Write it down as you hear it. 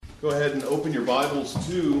Go ahead and open your Bibles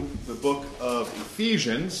to the book of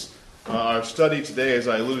Ephesians. Our study today, as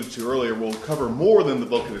I alluded to earlier, will cover more than the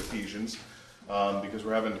book of Ephesians because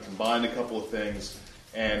we're having to combine a couple of things.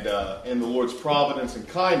 And in the Lord's providence and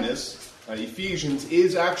kindness, Ephesians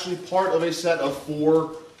is actually part of a set of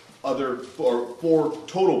four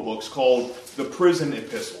total books called the prison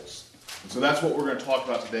epistles. And so that's what we're going to talk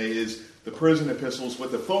about today is the prison epistles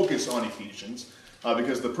with a focus on Ephesians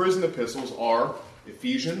because the prison epistles are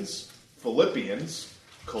Ephesians, Philippians,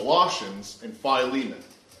 Colossians, and Philemon.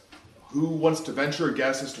 Who wants to venture a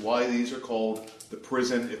guess as to why these are called the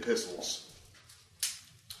prison epistles?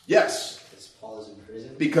 Yes. Because Paul is in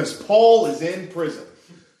prison? Because Paul is in prison.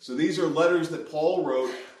 So these are letters that Paul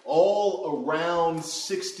wrote all around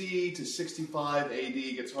 60 to 65 AD.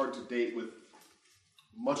 It gets hard to date with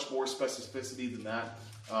much more specificity than that.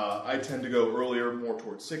 I tend to go earlier, more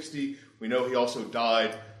towards 60. We know he also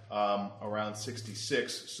died around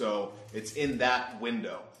 66, so it's in that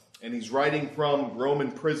window. And he's writing from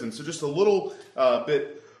Roman prison. So just a little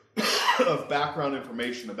bit of background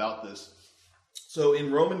information about this. So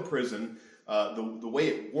in Roman prison, the way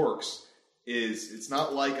it works is it's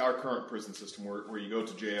not like our current prison system where you go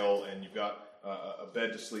to jail and you've got a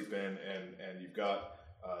bed to sleep in and you've got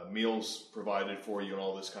meals provided for you and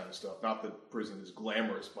all this kind of stuff. Not that prison is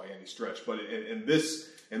glamorous by any stretch, but in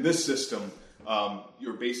this system,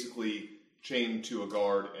 you're basically chained to a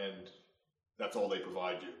guard, and that's all they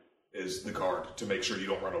provide you is the guard to make sure you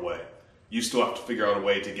don't run away. You still have to figure out a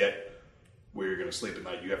way to get where you're going to sleep at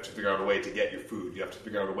night. You have to figure out a way to get your food. You have to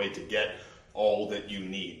figure out a way to get all that you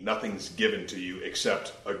need. Nothing's given to you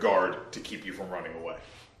except a guard to keep you from running away.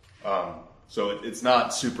 So it's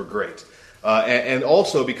not super great. And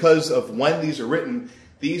also, because of when these are written,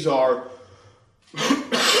 these are,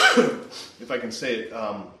 if I can say it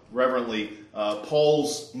reverently,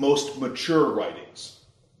 Paul's most mature writings.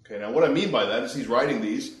 Okay, now what I mean by that is he's writing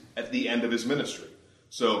these at the end of his ministry.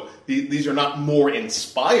 So these are not more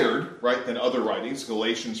inspired, right, than other writings.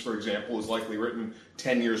 Galatians, for example, is likely written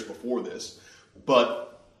 10 years before this.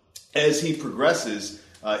 But as he progresses,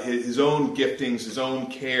 his own giftings, his own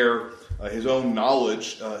care, his own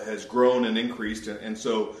knowledge has grown and increased. And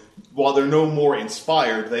so while they're no more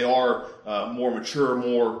inspired, they are more mature,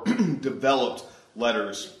 more developed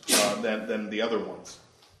letters than the other ones.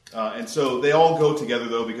 And so they all go together,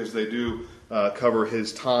 though, because they do cover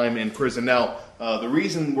his time in prison. Now, the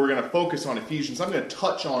reason we're going to focus on Ephesians, I'm going to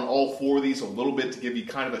touch on all four of these a little bit to give you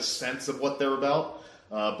kind of a sense of what they're about.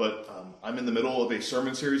 But I'm in the middle of a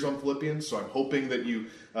sermon series on Philippians, so I'm hoping that you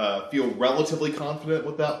feel relatively confident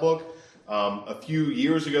with that book. A few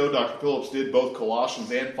years ago, Dr. Phillips did both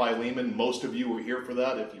Colossians and Philemon. Most of you were here for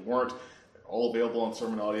that. If you weren't, they're all available on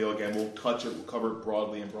sermon audio. Again, we'll touch it. We'll cover it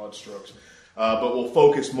broadly in broad strokes. But we'll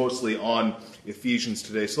focus mostly on Ephesians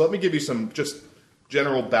today. So let me give you some just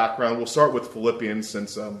general background. We'll start with Philippians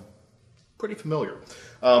since pretty familiar.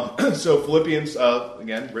 So Philippians,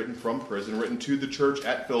 again, written from prison, written to the church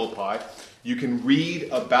at Philippi. You can read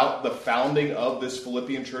about the founding of this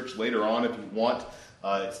Philippian church later on if you want.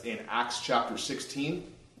 It's in Acts chapter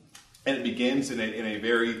 16, and it begins in a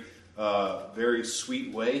very, very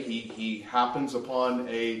sweet way. He happens upon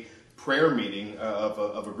a prayer meeting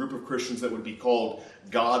of a group of Christians that would be called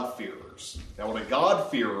God-fearers. Now, what a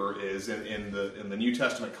God-fearer is in the New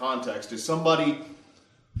Testament context is somebody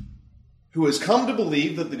who has come to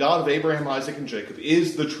believe that the God of Abraham, Isaac, and Jacob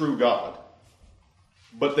is the true God,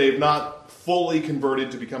 but they've not fully converted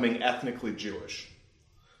to becoming ethnically Jewish.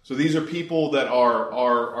 So these are people that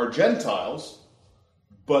are Gentiles,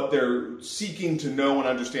 but they're seeking to know and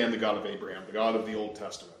understand the God of Abraham, the God of the Old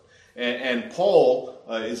Testament. And Paul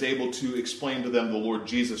is able to explain to them the Lord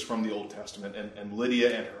Jesus from the Old Testament. And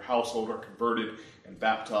Lydia and her household are converted and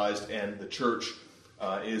baptized, and the church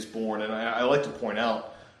is born. And I like to point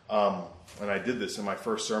out, and I did this in my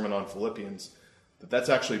first sermon on Philippians, that's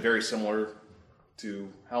actually very similar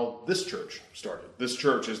to how this church started. This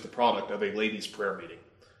church is the product of a ladies' prayer meeting,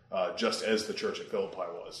 just as the church at Philippi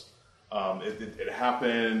was. It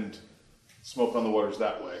happened, smoke on the waters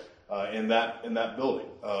that way. In that building.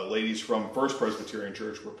 Ladies from First Presbyterian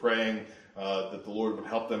Church were praying that the Lord would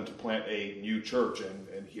help them to plant a new church,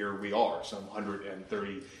 and here we are, some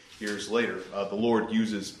 130 years later. The Lord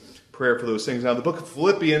uses prayer for those things. Now, the book of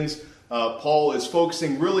Philippians, Paul is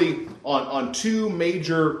focusing really on two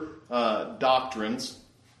major doctrines.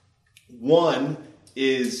 One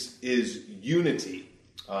is unity.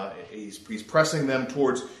 He's pressing them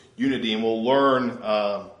towards unity, and we'll learn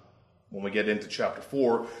when we get into chapter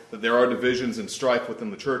 4, that there are divisions and strife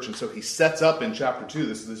within the church. And so he sets up in chapter 2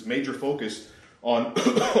 this major focus on,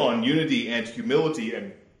 on unity and humility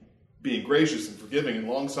and being gracious and forgiving and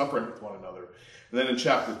long-suffering with one another. And then in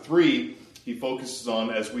chapter 3, he focuses on,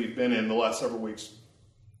 as we've been in the last several weeks,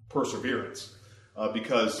 perseverance.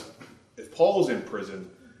 Because if Paul's in prison,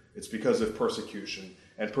 it's because of persecution.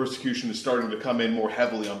 And persecution is starting to come in more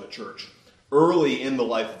heavily on the church. Early in the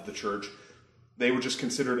life of the church, they were just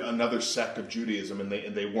considered another sect of Judaism, and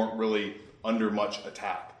they weren't really under much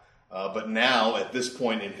attack. But now, at this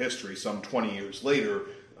point in history, some 20 years later,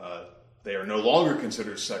 they are no longer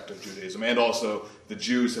considered a sect of Judaism. And also, the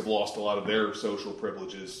Jews have lost a lot of their social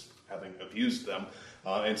privileges, having abused them.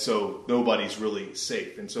 And so nobody's really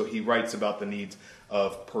safe. And so he writes about the needs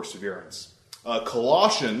of perseverance.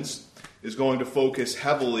 Colossians is going to focus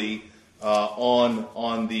heavily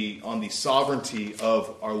on the sovereignty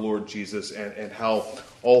of our Lord Jesus and how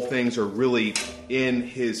all things are really in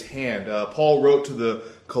his hand. Paul wrote to the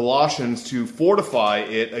Colossians to fortify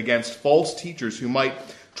it against false teachers who might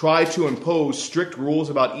try to impose strict rules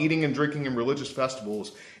about eating and drinking in religious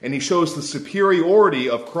festivals. And he shows the superiority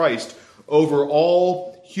of Christ over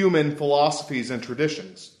all human philosophies and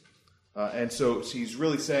traditions. And so he's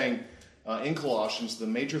really saying, in Colossians, the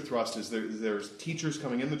major thrust is there's teachers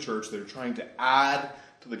coming in the church that are trying to add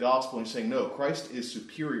to the gospel and saying, no, Christ is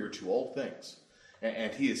superior to all things.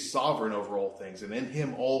 And he is sovereign over all things. And in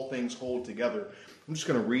him, all things hold together. I'm just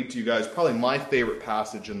going to read to you guys probably my favorite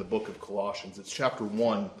passage in the book of Colossians. It's chapter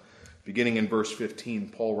 1, beginning in verse 15.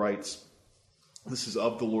 Paul writes, this is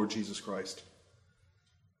of the Lord Jesus Christ.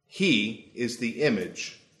 He is the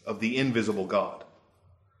image of the invisible God,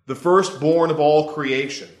 the firstborn of all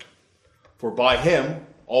creation. For by him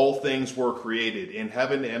all things were created, in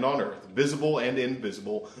heaven and on earth, visible and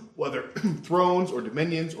invisible, whether thrones or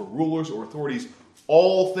dominions or rulers or authorities,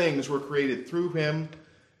 all things were created through him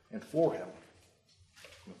and for him.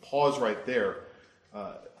 I'm going to pause right there.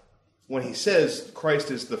 When he says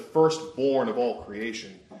Christ is the firstborn of all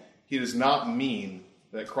creation, he does not mean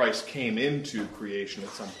that Christ came into creation at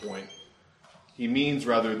some point. He means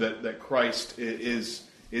rather that Christ is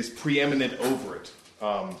preeminent over it.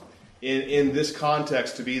 In this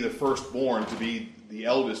context, to be the firstborn, to be the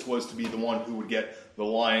eldest, was to be the one who would get the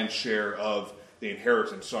lion's share of the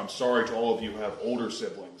inheritance. So I'm sorry to all of you who have older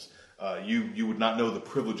siblings. You would not know the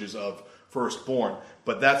privileges of firstborn.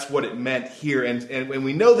 But that's what it meant here. And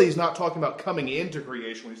we know that he's not talking about coming into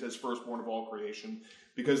creation when he says firstborn of all creation,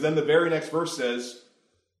 because then the very next verse says,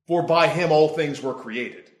 for by him all things were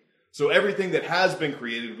created. So everything that has been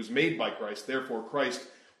created was made by Christ. Therefore, Christ,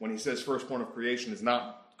 when he says firstborn of creation, is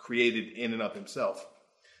not created in and of himself.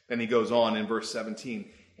 Then he goes on in verse 17,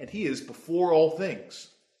 and he is before all things,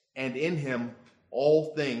 and in him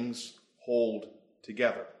all things hold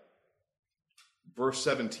together. Verse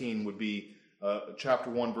 17 would be, chapter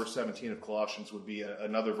 1, verse 17 of Colossians would be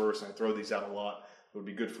another verse, and I throw these out a lot. It would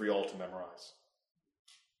be good for you all to memorize.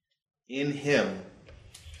 In him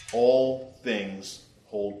all things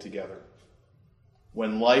hold together.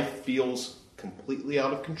 When life feels completely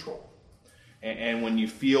out of control, and when you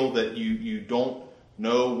feel that you don't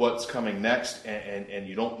know what's coming next, and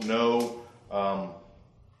you don't know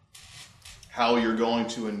how you're going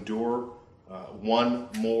to endure one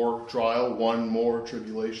more trial, one more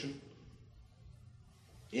tribulation,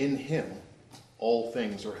 in him all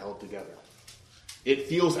things are held together. It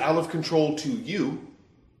feels out of control to you,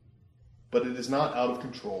 but it is not out of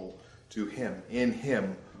control to him. In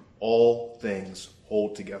him all things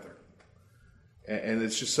hold together. And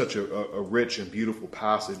it's just such a rich and beautiful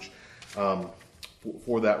passage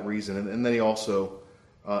for that reason. And then he also,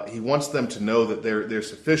 he wants them to know that their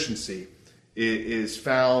sufficiency is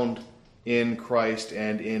found in Christ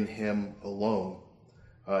and in him alone.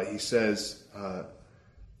 He says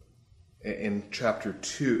in chapter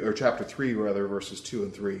 3, verses 2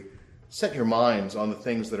 and 3, set your minds on the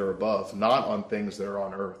things that are above, not on things that are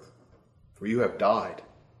on earth. For you have died,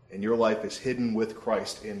 and your life is hidden with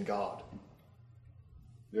Christ in God.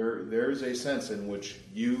 There's a sense in which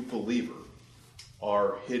you, believer,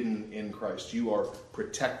 are hidden in Christ. You are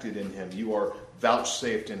protected in him. You are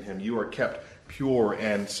vouchsafed in him. You are kept pure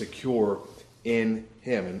and secure in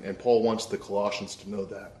him. And Paul wants the Colossians to know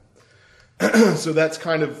that. So that's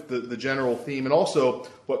kind of the general theme. And also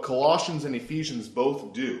what Colossians and Ephesians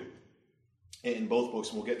both do in both books,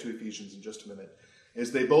 and we'll get to Ephesians in just a minute,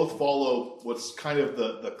 is they both follow what's kind of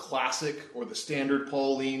the classic or the standard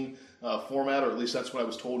Pauline format, or at least that's what I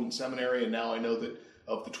was told in seminary, and now I know that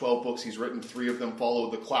of the 12 books he's written, 3 of them follow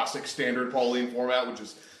the classic standard Pauline format, which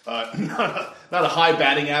is not a high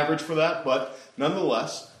batting average for that, but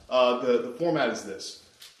nonetheless, the format is this.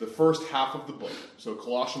 The first half of the book, so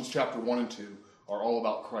Colossians chapter 1 and 2, are all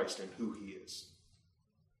about Christ and who he is.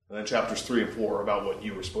 And then chapters 3 and 4 are about what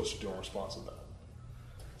you were supposed to do in response to that.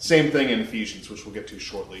 Same thing in Ephesians, which we'll get to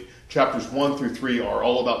shortly. Chapters 1 through 3 are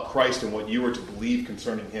all about Christ and what you are to believe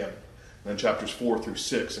concerning him. And then chapters 4 through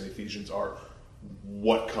 6 in Ephesians are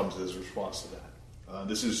what comes as a response to that.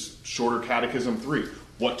 This is shorter Catechism 3.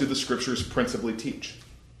 What do the Scriptures principally teach?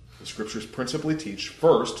 The Scriptures principally teach,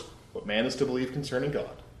 first, what man is to believe concerning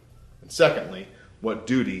God. And secondly, what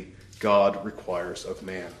duty God requires of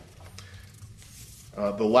man.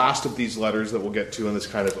 The last of these letters that we'll get to in this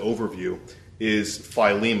kind of overview is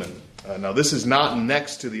Philemon. Now, this is not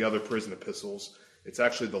next to the other prison epistles. It's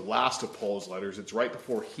actually the last of Paul's letters. It's right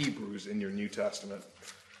before Hebrews in your New Testament.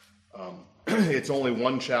 It's only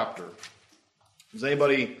one chapter. Does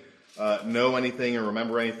anybody know anything or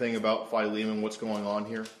remember anything about Philemon? What's going on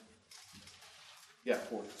here? Yeah,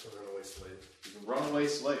 Ford. He's a runaway slave. He's a runaway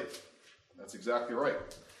slave. That's exactly right.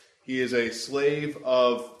 He is a slave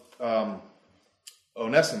of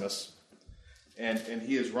Onesimus, and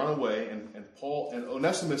he has run away. And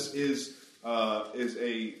Onesimus is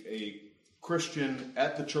a Christian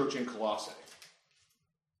at the church in Colossae,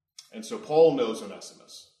 and so Paul knows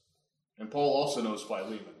Onesimus, and Paul also knows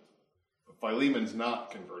Philemon. But Philemon's not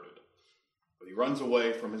converted, but he runs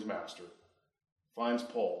away from his master, finds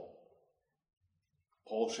Paul.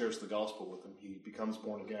 Paul shares the gospel with him. He becomes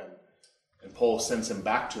born again. And Paul sends him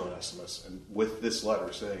back to Onesimus and with this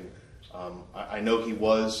letter saying, I know he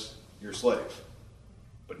was your slave,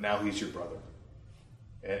 but now he's your brother.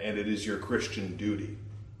 And it is your Christian duty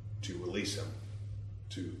to release him,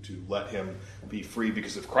 to let him be free,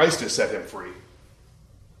 because if Christ has set him free,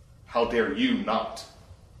 how dare you not?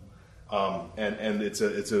 And it's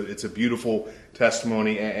a beautiful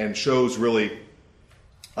testimony and shows really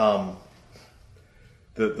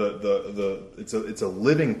it's a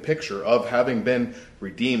living picture of having been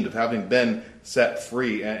redeemed, of having been set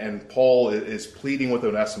free, and Paul is pleading with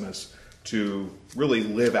Onesimus to really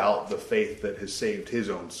live out the faith that has saved his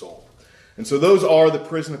own soul. And so those are the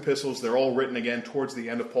prison epistles. They're all written again towards the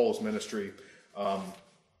end of Paul's ministry, and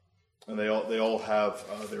they all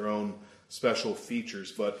have their own special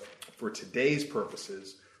features. But for today's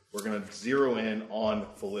purposes, we're going to zero in on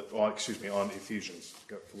Ephesians. I've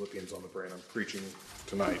got Philippians on the brain. I'm preaching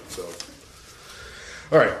tonight. So,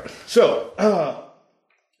 all right. So,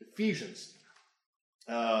 Ephesians.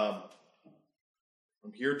 I'm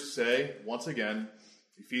here to say, once again,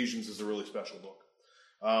 Ephesians is a really special book.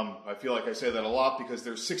 I feel like I say that a lot because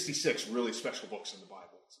there's 66 really special books in the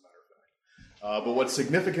Bible, as a matter of fact. But what's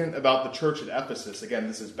significant about the church at Ephesus, again,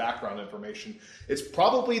 this is background information, it's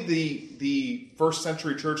probably the first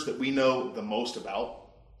century church that we know the most about.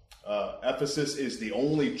 Ephesus is the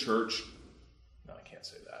only church, no, I can't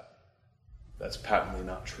say that. That's patently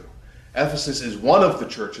not true. Ephesus is one of the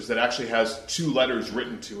churches that actually has 2 letters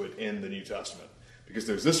written to it in the New Testament. Because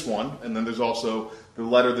there's this one, and then there's also the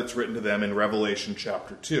letter that's written to them in Revelation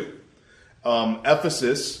chapter 2.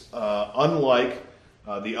 Ephesus, unlike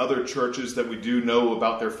the other churches that we do know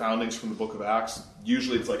about their foundings from the book of Acts,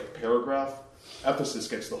 usually it's like a paragraph. Ephesus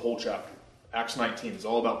gets the whole chapter. Acts 19 is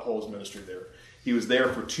all about Paul's ministry there. He was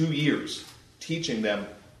there for 2 years, teaching them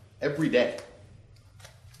every day.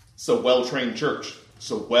 It's a well-trained church.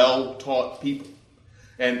 It's a well-taught people.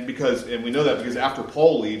 And we know that because after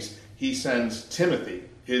Paul leaves, he sends Timothy,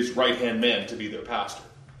 his right-hand man, to be their pastor.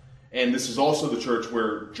 And this is also the church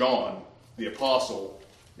where John, the apostle,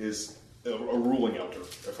 is a ruling elder,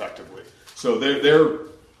 effectively. So they're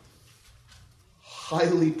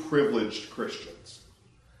highly privileged Christians.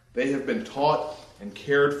 They have been taught and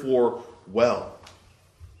cared for well.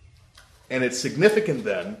 And it's significant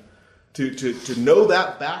then to know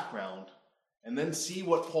that background and then see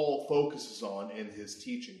what Paul focuses on in his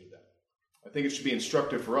teaching to them. I think it should be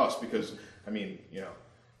instructive for us because, you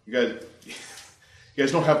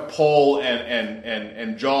guys don't have Paul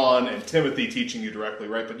and John and Timothy teaching you directly,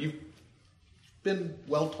 right? But you've been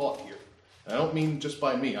well taught here. And I don't mean just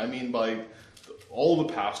by me. I mean by all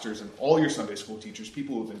the pastors and all your Sunday school teachers,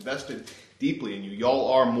 people who have invested deeply in you.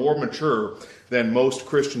 Y'all are more mature than most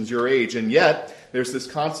Christians your age. And yet, there's this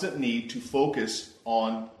constant need to focus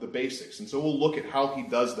on the basics. And so we'll look at how he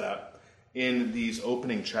does that in these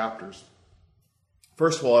opening chapters.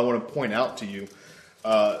 First of all, I want to point out to you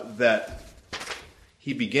that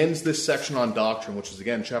he begins this section on doctrine, which is,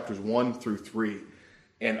 again, chapters 1 through 3.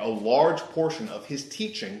 And a large portion of his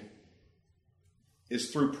teaching is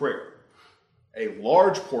through prayer. A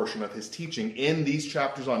large portion of his teaching in these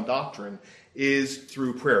chapters on doctrine is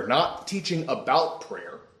through prayer. Not teaching about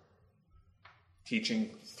prayer, teaching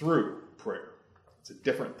through prayer. It's a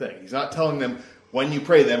different thing. He's not telling them, when you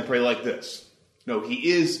pray, then pray like this. No,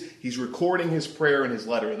 he's recording his prayer in his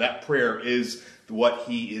letter, and that prayer is what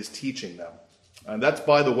he is teaching them. And that's,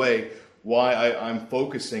 by the way, why I'm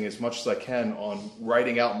focusing as much as I can on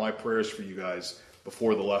writing out my prayers for you guys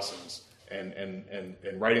before the lessons and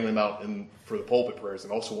writing them out for the pulpit prayers,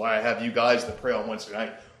 and also why I have you guys that pray on Wednesday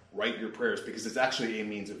night write your prayers, because it's actually a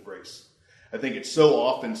means of grace. I think it's so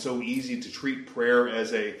often so easy to treat prayer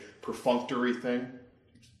as a perfunctory thing.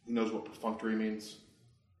 Who knows what perfunctory means?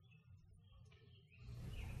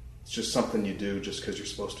 It's just something you do just because you're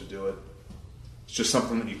supposed to do it. It's just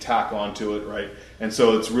something that you tack onto it, right? And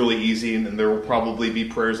so it's really easy, and there will probably be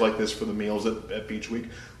prayers like this for the meals at Beach Week.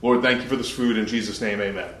 Lord, thank you for this food. In Jesus' name,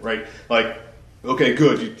 amen, right? Like, okay,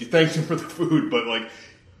 good. You thank him for the food, but like,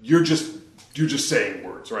 you're just saying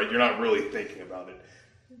words, right? You're not really thinking about it.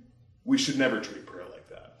 We should never treat prayer like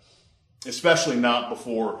that, especially not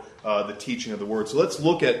before the teaching of the word. So let's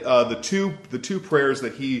look at the two prayers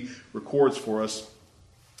that he records for us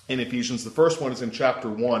in Ephesians. The first one is in chapter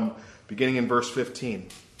 1, beginning in verse 15.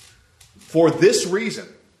 For this reason,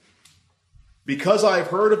 because I have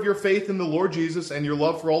heard of your faith in the Lord Jesus and your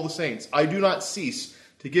love for all the saints, I do not cease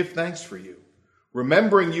to give thanks for you,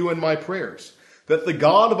 remembering you in my prayers, that the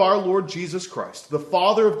God of our Lord Jesus Christ, the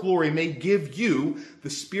Father of glory, may give you the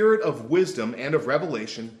spirit of wisdom and of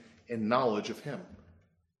revelation and knowledge of him.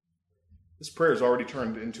 This prayer is already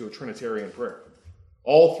turned into a Trinitarian prayer.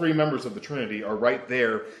 All three members of the Trinity are right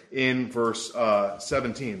there in verse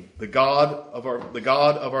 17. The God of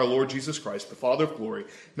our Lord Jesus Christ, the Father of glory,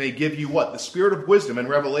 may give you what? The spirit of wisdom and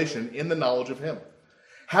revelation in the knowledge of him,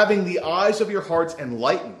 having the eyes of your hearts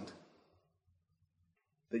enlightened,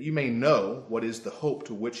 that you may know what is the hope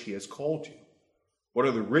to which he has called you, what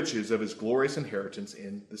are the riches of his glorious inheritance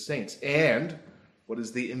in the saints, and what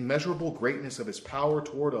is the immeasurable greatness of his power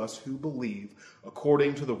toward us who believe,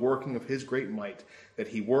 according to the working of his great might, that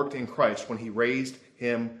he worked in Christ when he raised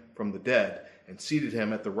him from the dead and seated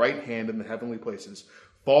him at the right hand in the heavenly places,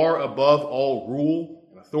 far above all rule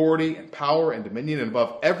and authority and power and dominion, and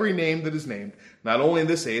above every name that is named, not only in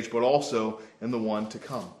this age, but also in the one to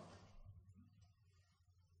come.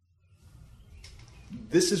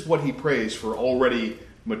 This is what he prays for already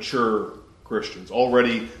mature Christians,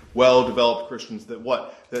 already well-developed Christians,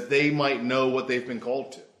 that they might know what they've been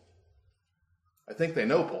called to. I think they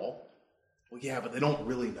know, Paul. Well, yeah, but they don't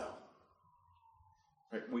really know.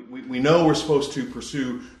 Right? We know we're supposed to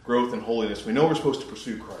pursue growth and holiness. We know we're supposed to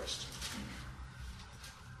pursue Christ.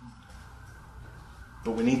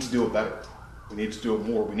 But we need to do it better. We need to do it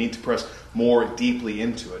more. We need to press more deeply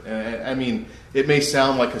into it. And I mean, it may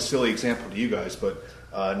sound like a silly example to you guys, but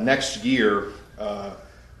next year,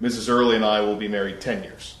 Mrs. Early and I will be married 10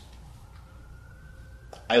 years.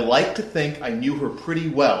 I like to think I knew her pretty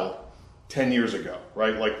well 10 years ago,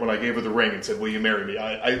 right? Like when I gave her the ring and said, will you marry me?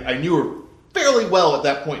 I knew her fairly well at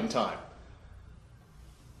that point in time.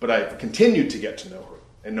 But I've continued to get to know her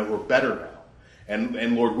and know her better now.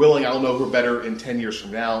 And Lord willing, I'll know her better in 10 years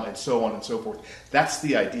from now, and so on and so forth. That's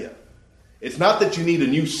the idea. It's not that you need a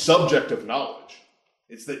new subject of knowledge.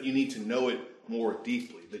 It's that you need to know it more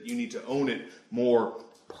deeply, that you need to own it more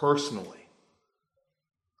personally.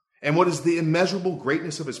 And what is the immeasurable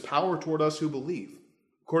greatness of his power toward us who believe,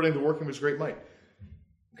 according to the working of his great might?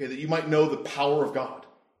 Okay, that you might know the power of God.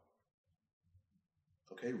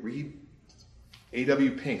 Okay, read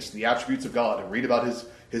A.W. Pink's The Attributes of God and read about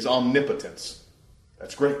his omnipotence.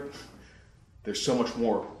 That's great. There's so much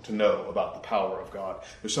more to know about the power of God.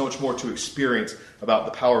 There's so much more to experience about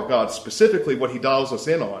the power of God. Specifically, what he dials us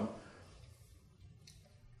in on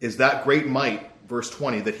is that great might, verse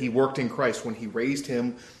 20, that he worked in Christ when he raised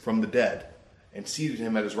him from the dead and seated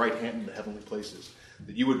him at his right hand in the heavenly places.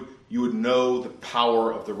 That you would know the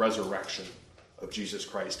power of the resurrection of Jesus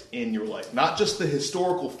Christ in your life. Not just the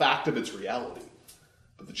historical fact of its reality,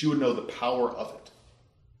 but that you would know the power of it.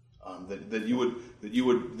 That you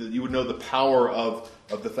would know the power of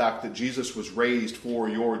the fact that Jesus was raised for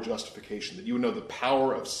your justification. That you would know the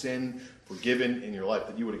power of sin forgiven in your life.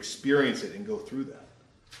 That you would experience it and go through that.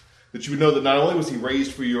 That you would know that not only was he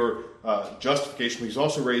raised for your justification, but he's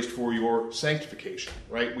also raised for your sanctification.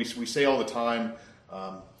 Right? We say all the time,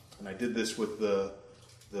 and I did this with the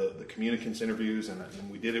communicants interviews, and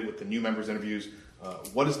we did it with the new members interviews.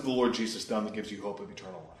 What has the Lord Jesus done that gives you hope of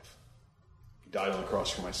eternal life? Died on the cross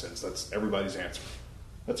for my sins. That's everybody's answer.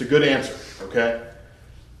 That's a good answer, okay?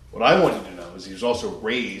 What I want you to know is he was also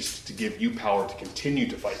raised to give you power to continue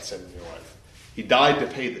to fight sin in your life. He died to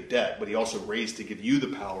pay the debt, but he also raised to give you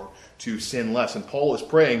the power to sin less. And Paul is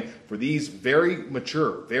praying for these very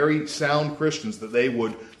mature, very sound Christians that they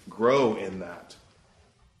would grow in that.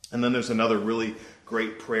 And then there's another really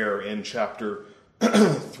great prayer in chapter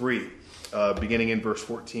 3, beginning in verse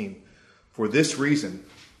 14. For this reason,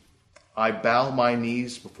 I bow my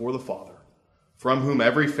knees before the Father, from whom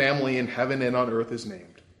every family in heaven and on earth is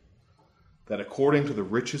named, that according to the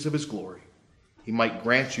riches of his glory, he might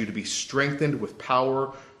grant you to be strengthened with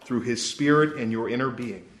power through his Spirit in your inner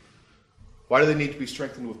being. Why do they need to be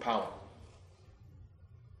strengthened with power?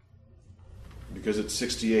 Because it's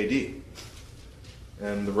 60 AD,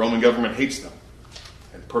 and the Roman government hates them,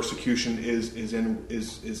 and persecution is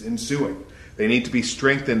ensuing. They need to be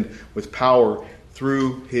strengthened with power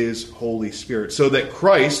through his Holy Spirit, so that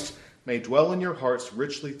Christ may dwell in your hearts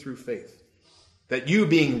richly through faith, that you,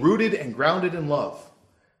 being rooted and grounded in love,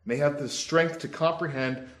 may have the strength to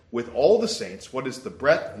comprehend with all the saints what is the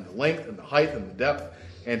breadth and the length and the height and the depth,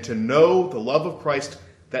 and to know the love of Christ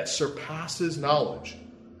that surpasses knowledge,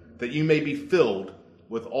 that you may be filled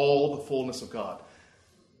with all the fullness of God.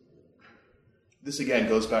 This again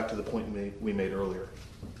goes back to the point we made earlier.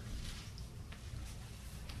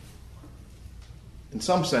 In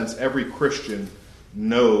some sense, every Christian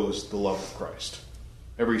knows the love of Christ.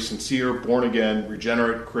 Every sincere, born-again,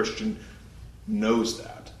 regenerate Christian knows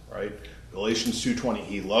that, right? Galatians 2:20,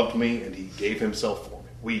 he loved me and he gave himself for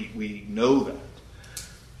me. We know that.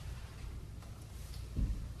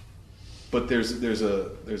 But there's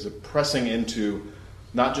a pressing into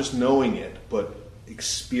not just knowing it, but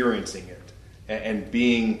experiencing it and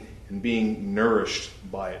being nourished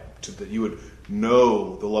by it, so that you would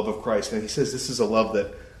know the love of Christ. And he says this is a love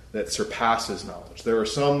that surpasses knowledge. There are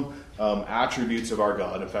some attributes of our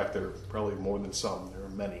God. In fact, there are probably more than some. There are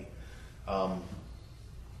many.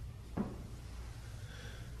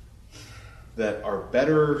 That are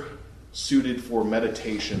better suited for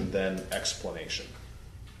meditation than explanation.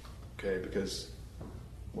 Okay, because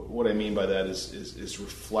what I mean by that is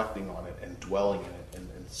reflecting on it and dwelling in it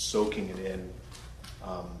and soaking it in,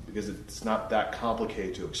 because it's not that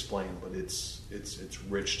complicated to explain, but it's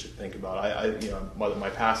rich to think about. My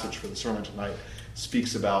passage for the sermon tonight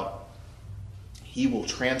speaks about he will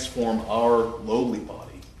transform our lowly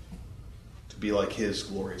body to be like his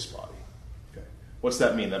glorious body. Okay, what's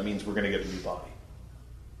that mean? That means we're going to get a new body.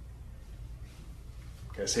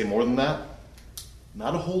 Can I say more than that?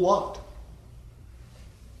 Not a whole lot.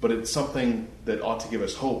 But it's something that ought to give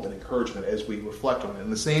us hope and encouragement as we reflect on it.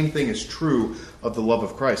 And the same thing is true of the love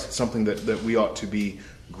of Christ. It's something that we ought to be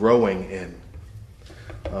growing in.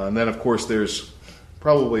 And then, of course, there's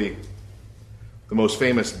probably the most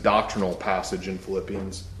famous doctrinal passage in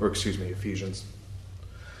Ephesians.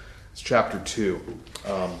 It's chapter 2,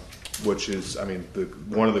 which is,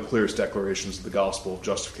 one of the clearest declarations of the gospel of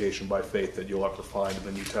justification by faith that you'll ever find in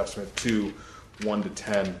the New Testament,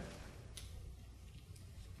 2:1-10.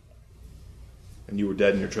 And you were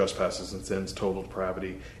dead in your trespasses and sins, total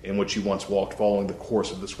depravity, in which you once walked, following the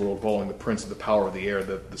course of this world, following the prince of the power of the air,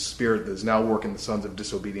 the spirit that is now working the sons of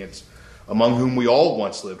disobedience, among whom we all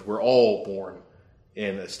once lived. We're all born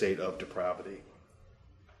in a state of depravity.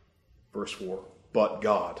 Verse 4, but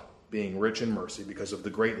God, being rich in mercy, because of the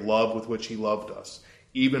great love with which he loved us,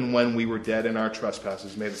 even when we were dead in our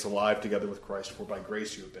trespasses, made us alive together with Christ, for by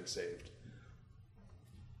grace you have been saved.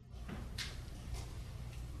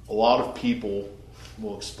 A lot of people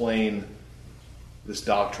will explain this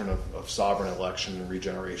doctrine of sovereign election and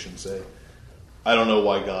regeneration, say, I don't know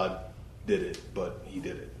why God did it, but he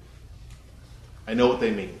did it. I know what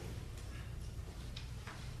they mean.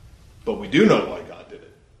 But we do know why God did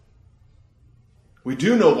it. We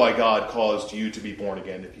do know why God caused you to be born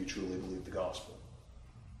again if you truly believe the gospel.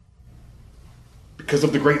 Because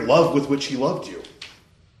of the great love with which he loved you.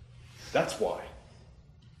 That's why.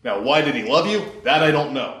 Now, why did he love you? That I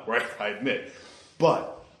don't know, right? I admit.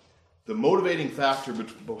 But the motivating factor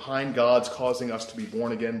behind God's causing us to be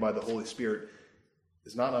born again by the Holy Spirit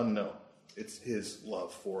is not unknown. It's his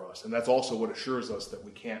love for us. And that's also what assures us that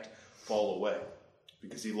we can't fall away.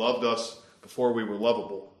 Because he loved us before we were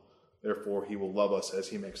lovable. Therefore, he will love us as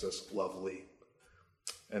he makes us lovely.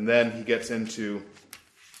 And then he gets into,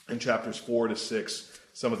 in chapters 4-6,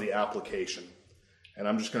 some of the application. And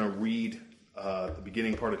I'm just going to read the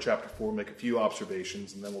beginning part of chapter 4, make a few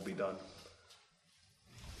observations, and then we'll be done.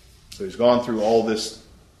 So he's gone through all this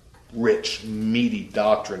rich, meaty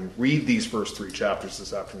doctrine. Read these first 3 chapters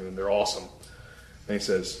this afternoon. They're awesome. And he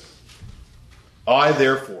says, I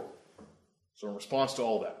therefore, so in response to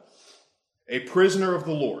all that, a prisoner of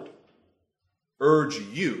the Lord, urge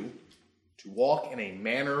you to walk in a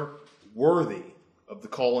manner worthy of the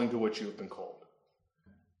calling to which you have been called.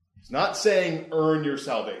 He's not saying earn your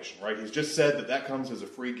salvation, right? He's just said that comes as a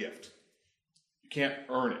free gift. You can't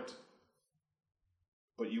earn it.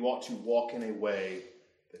 But you ought to walk in a way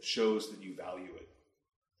that shows that you value it.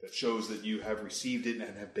 That shows that you have received it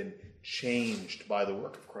and have been changed by the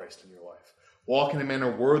work of Christ in your life. Walk in a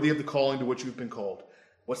manner worthy of the calling to which you've been called.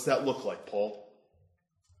 What's that look like, Paul?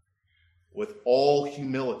 with all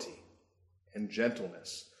humility and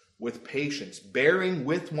gentleness, with patience, bearing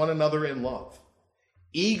with one another in love,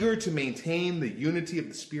 eager to maintain the unity of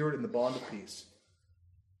the Spirit in the bond of peace.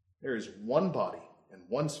 There is one body and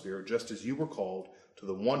one Spirit, just as you were called to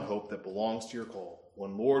the one hope that belongs to your call.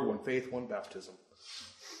 One Lord, one faith, one baptism.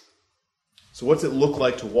 So what's it look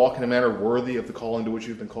like to walk in a manner worthy of the calling to which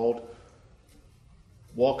you've been called?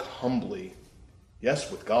 Walk humbly,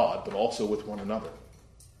 yes, with God, but also with one another.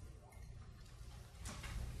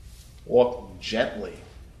 Walk gently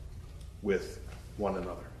with one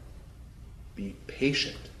another. Be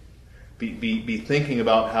patient. Be thinking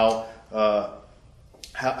about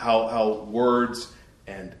how words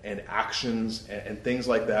and actions and things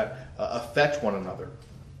like that affect one another.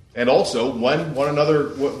 And also,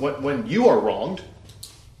 when you are wronged,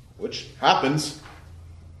 which happens,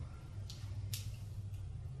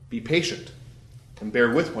 be patient and bear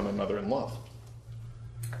with one another in love.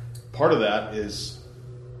 Part of that is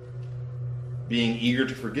being eager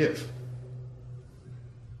to forgive.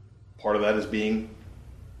 Part of that is being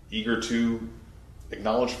eager to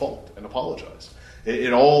acknowledge fault and apologize.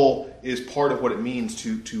 It all is part of what it means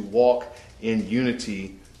to walk in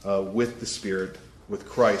unity with the Spirit, with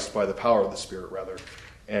Christ, by the power of the Spirit, rather.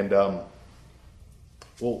 And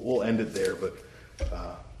we'll end it there, but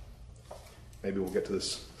maybe we'll get to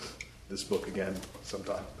this book again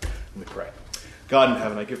sometime. Let me pray. God in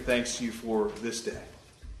heaven, I give thanks to you for this day.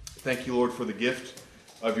 Thank you, Lord, for the gift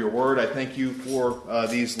of your word. I thank you for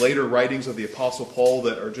these later writings of the Apostle Paul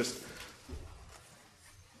that are just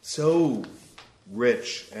so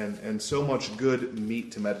rich and so much good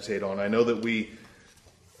meat to meditate on. I know that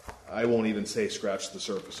I won't even say scratch the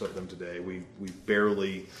surface of them today. We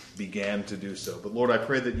barely began to do so. But Lord, I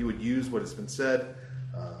pray that you would use what has been said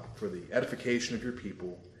for the edification of your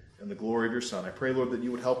people and the glory of your Son. I pray, Lord, that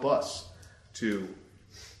you would help us to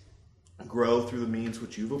grow through the means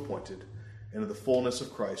which you've appointed into the fullness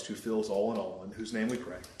of Christ, who fills all in all, in whose name we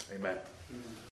pray. Amen.